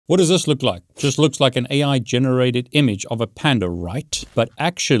What does this look like? Just looks like an AI-generated image of a panda, right? But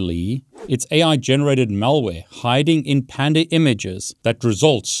actually, it's AI-generated malware hiding in panda images that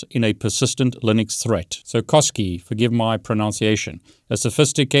results in a persistent Linux threat. So Koske, forgive my pronunciation, a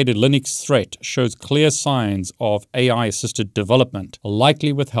sophisticated Linux threat shows clear signs of AI-assisted development,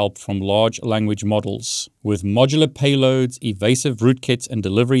 likely with help from large language models. With modular payloads, evasive rootkits, and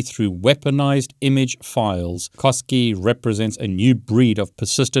delivery through weaponized image files, Koske represents a new breed of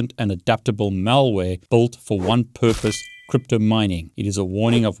persistent and adaptable malware built for one purpose: crypto mining. It is a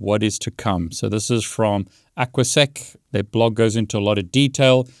warning of what is to come. So this is from Aquasec. Their blog goes into a lot of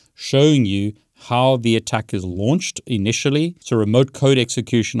detail showing you how the attack is launched initially. So remote code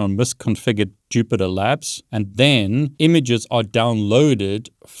execution on misconfigured JupyterLabs, and then images are downloaded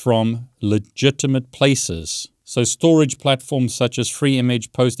from legitimate places. So storage platforms such as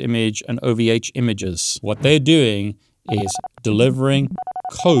FreeImage, PostImage, and OVH images. What they're doing is delivering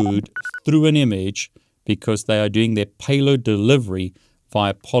code through an image because they are doing their payload delivery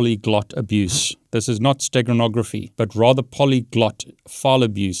via polyglot abuse. This is not steganography, but rather polyglot file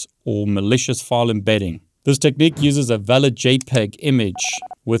abuse or malicious file embedding. This technique uses a valid JPEG image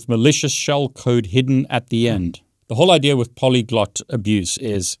with malicious shellcode hidden at the end. The whole idea with polyglot abuse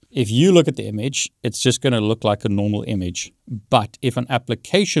is if you look at the image, it's just going to look like a normal image. But if an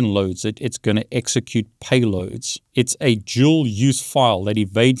application loads it, it's going to execute payloads. It's a dual-use file that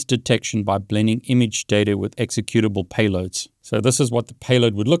evades detection by blending image data with executable payloads. So this is what the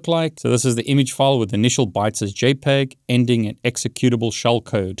payload would look like. So this is the image file with initial bytes as JPEG, ending in executable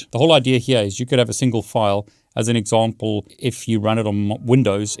shellcode. The whole idea here is you could have a single file. As an example, if you run it on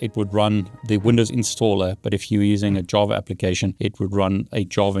Windows, it would run the Windows installer. But if you're using a Java application, it would run a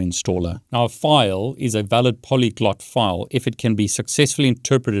Java installer. Now, a file is a valid polyglot file if it can be successfully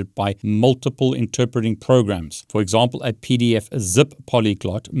interpreted by multiple interpreting programs. For example, a PDF zip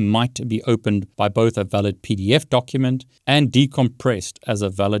polyglot might be opened by both a valid PDF document and decompressed as a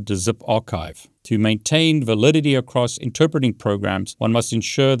valid zip archive. To maintain validity across interpreting programs, one must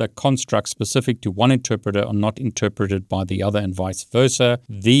ensure that constructs specific to one interpreter are not interpreted by the other and vice versa.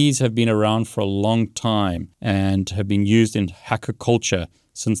 These have been around for a long time and have been used in hacker culture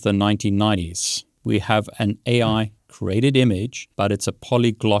since the 1990s. We have an AI created image, but it's a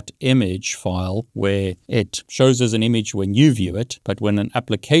polyglot image file where it shows as an image when you view it, but when an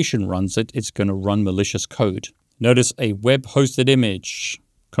application runs it, it's going to run malicious code. Notice a web-hosted image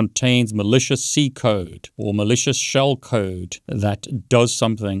contains malicious C code or malicious shell code that does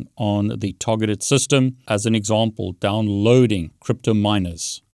something on the targeted system. As an example, downloading crypto miners.